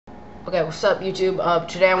Okay, what's up YouTube?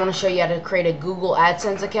 Today I want to show you how to create a Google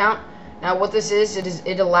AdSense account. Now what this is,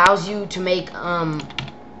 it allows you to make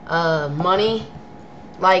money.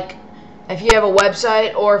 Like if you have a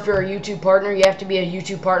website or if you're a YouTube partner, you have to be a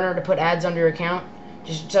YouTube partner to put ads on your account.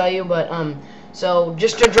 Just to tell you, but so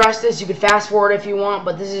just to address this, you could fast forward if you want,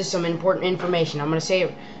 but this is some important information. I'm gonna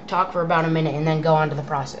talk for about a minute and then go on to the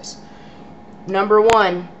process. Number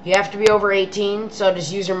one, you have to be over 18, so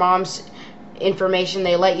just use your mom's information.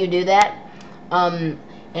 They let you do that. And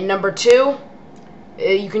number two,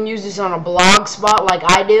 you can use this on a blog spot like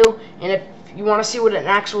I do. And if you want to see what an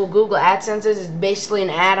actual Google AdSense is, it's basically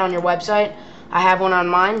an ad on your website. I have one on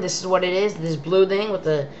mine. This is what it is. This blue thing with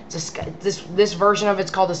this version of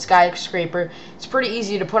it's called a skyscraper. It's pretty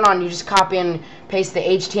easy to put on. You just copy and paste the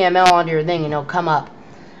HTML onto your thing and it'll come up.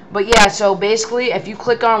 But yeah, so basically, if you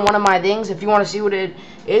click on one of my things, if you want to see what it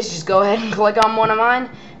is, just go ahead and click on one of mine.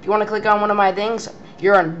 If you want to click on one of my things,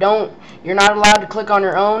 you're not allowed to click on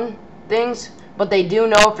your own things, but they do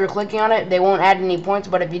know if you're clicking on it, they won't add any points.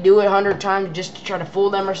 But if you do it 100 times just to try to fool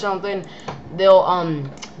them or something, they'll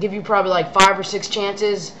give you probably like 5 or 6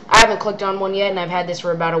 chances. I haven't clicked on one yet, and I've had this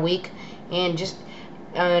for about a week. Yeah,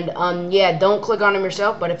 don't click on them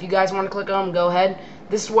yourself. But if you guys want to click on them, go ahead.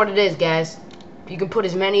 This is what it is, guys. You can put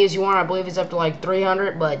as many as you want. I believe it's up to like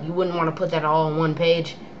 300, but you wouldn't want to put that all on one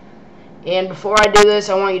page. And before I do this,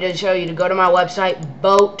 I want you to show you to go to my website,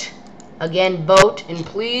 vote. Again, vote. And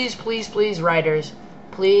please, please, please, writers,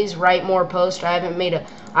 please write more posts. I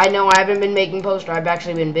know I haven't been making posts. I've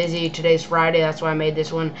actually been busy. Today's Friday. That's why I made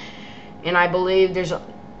this one. And I believe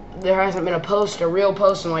there hasn't been a real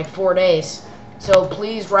post in like 4 days. So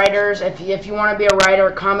please, writers, if you want to be a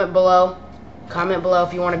writer, comment below. Comment below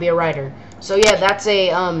if you want to be a writer. So yeah, that's a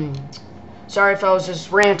sorry if I was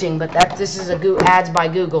just ranting, but this is a ads by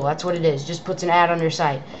Google. That's what it is. Just puts an ad on your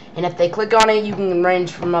site, and if they click on it, you can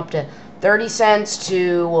range from up to 30 cents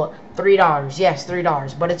to $3. Yes,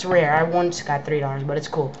 $3, but it's rare. I once got $3, but it's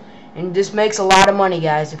cool. And this makes a lot of money,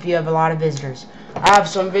 guys, if you have a lot of visitors. I have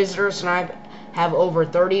some visitors, and I have over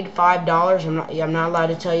 $35. I'm not allowed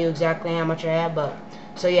to tell you exactly how much I have, but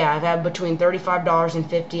so yeah, I've had between $35 and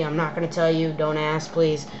 $50. I'm not going to tell you. Don't ask,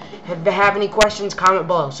 please. If you have any questions, comment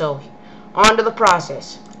below. So, on to the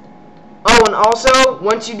process. Oh, and also,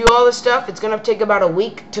 once you do all this stuff, it's going to take about a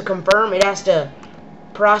week to confirm. It has to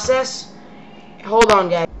process. Hold on,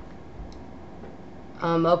 guys.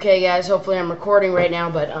 Okay, guys, hopefully I'm recording right now,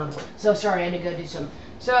 but, so sorry, I had to go do some.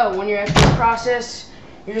 So, when you're at this process,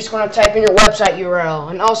 you're just going to type in your website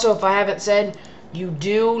URL. And also, if I haven't said, you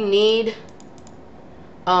do need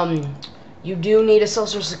a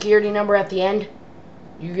social security number at the end.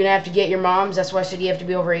 You're going to have to get your mom's. That's why I said you have to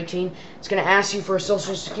be over 18. It's going to ask you for a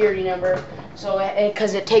social security number. So,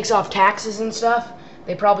 because it takes off taxes and stuff,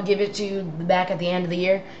 they probably give it to you back at the end of the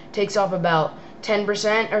year. It takes off about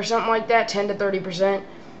 10% or something like that, 10 to 30%.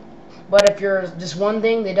 But if you're just one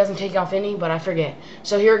thing, it doesn't take off any, but I forget.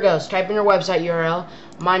 So here it goes. Type in your website URL.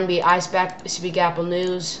 Mine would be I Speak Apple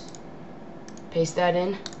News. Paste that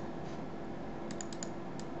in.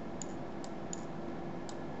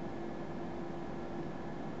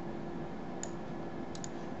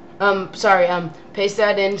 Paste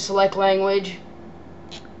that in, select language,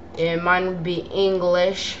 and mine would be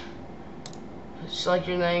English. Select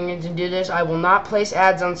your language and do this. I will not place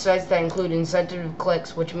ads on sites that include incentive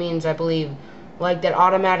clicks, which means, I believe, like that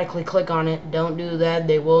automatically click on it. Don't do that.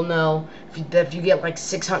 They will know. If you get like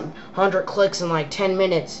 600 clicks in like 10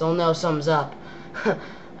 minutes, they'll know something's up.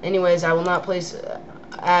 Anyways, I will not place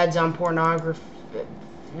ads on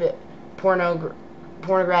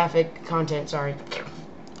pornographic content, sorry.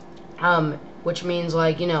 Which means,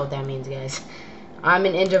 like, you know what that means, guys. I'm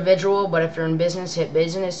an individual, but if you're in business, hit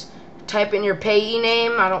business. Type in your payee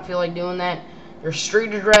name. I don't feel like doing that. Your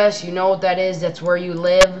street address, you know what that is. That's where you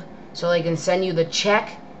live, so they can send you the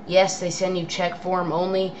check. Yes, they send you check form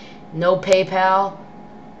only. No PayPal,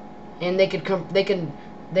 and they can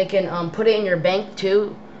put it in your bank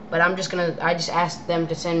too. But I just asked them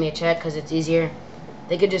to send me a check because it's easier.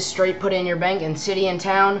 They could just straight put it in your bank, and city and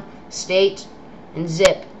town, state, and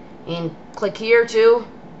zip. And click here too.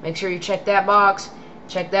 Make sure you check that box.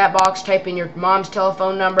 Check that box. Type in your mom's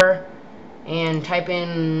telephone number, and type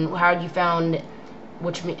in how you found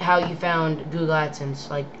Google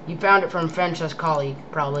AdSense. Like, you found it from French's colleague,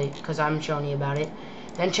 probably, because I'm showing you about it.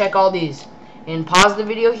 Then check all these, and pause the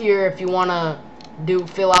video here if you wanna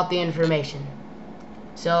fill out the information.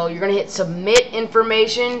 So you're gonna hit submit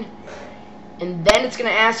information, and then it's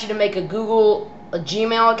gonna ask you to make a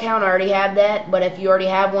Gmail account. I already have that, but if you already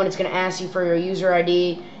have one, it's going to ask you for your user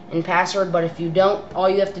ID and password. But if you don't, all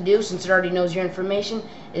you have to do, since it already knows your information,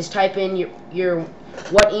 is type in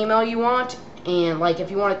what email you want, and like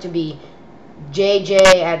if you want it to be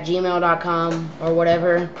jj@gmail.com or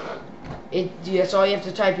whatever, that's all you have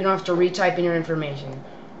to type. You don't have to retype in your information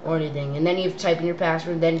or anything. And then you have to type in your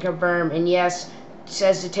password, then confirm. And yes, it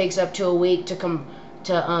says it takes up to a week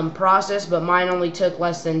to process, but mine only took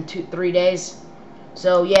less than 3 days.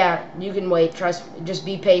 So yeah, you can wait. Just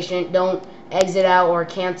be patient. Don't exit out or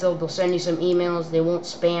cancel. They'll send you some emails. They won't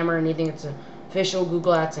spam or anything. It's official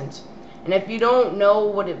Google AdSense. And if you don't know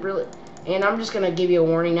what it really, and I'm just gonna give you a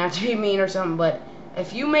warning, not to be mean or something, but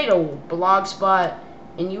if you made a blog spot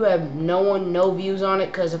and you have no views on it,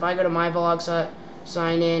 because if I go to my blog spot,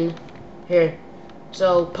 sign in here,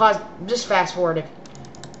 so pause, just fast forward. If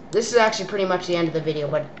this is actually pretty much the end of the video,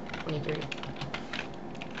 but 23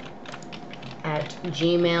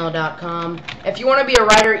 @gmail.com. If you want to be a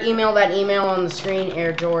writer, email that email on the screen,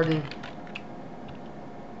 Air Jordan.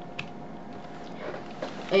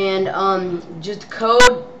 And just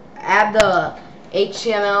add the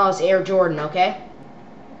HTML as Air Jordan, okay?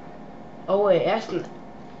 Oh wait, that's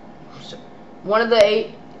one of the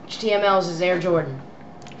HTMLs is Air Jordan.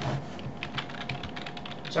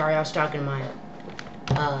 Sorry, I was talking to my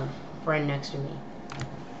friend next to me.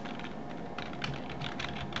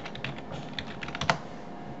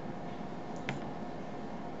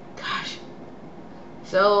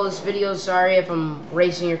 So this video, sorry if I'm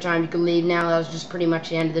wasting your time. You can leave now. That was just pretty much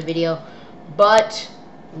the end of the video. But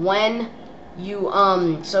when you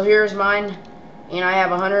so here's mine, and I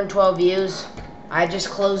have 112 views. I just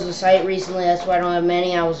closed the site recently. That's why I don't have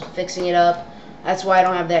many. I was fixing it up. That's why I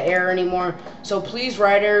don't have that error anymore. So please,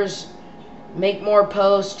 writers, make more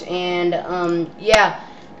posts. And yeah.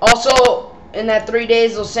 Also, in that 3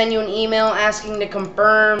 days, they'll send you an email asking to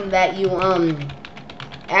confirm that you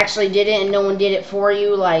actually did it, and no one did it for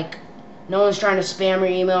you. Like, no one's trying to spam your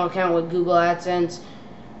email account with Google AdSense.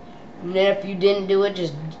 And if you didn't do it,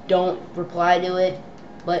 just don't reply to it,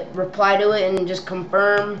 but reply to it and just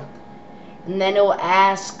confirm, and then it will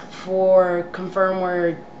ask for confirm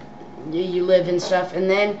where you live and stuff. And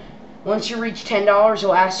then once you reach $10,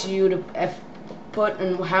 it'll ask you to put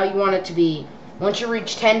in how you want it to be. Once you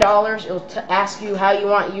reach $10, it'll ask you how you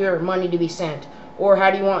want your money to be sent, or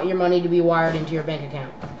how do you want your money to be wired into your bank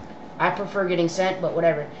account. I prefer getting sent, but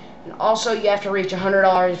whatever. And also, you have to reach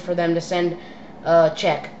 $100 for them to send a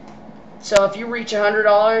check. So if you reach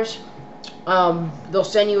 $100, they'll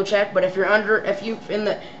send you a check. But if you're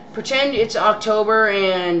pretend it's October,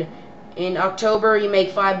 and in October you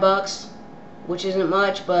make $5, which isn't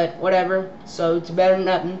much, but whatever. So it's better than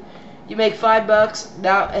nothing. You make $5.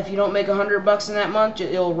 Now, if you don't make $100 in that month,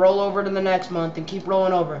 it'll roll over to the next month and keep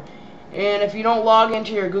rolling over. And if you don't log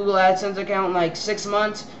into your Google AdSense account in like 6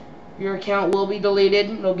 months, your account will be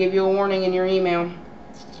deleted. They'll give you a warning in your email.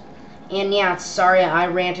 And yeah, sorry I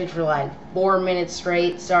ranted for like 4 minutes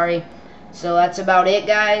straight. Sorry. So that's about it,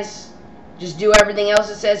 guys. Just do everything else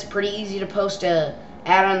it says. Pretty easy to post a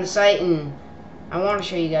ad on the site, and I want to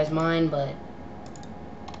show you guys mine, but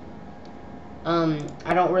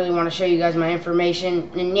I don't really want to show you guys my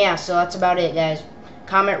information. And yeah, so that's about it, guys.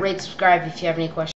 Comment, rate, subscribe if you have any questions.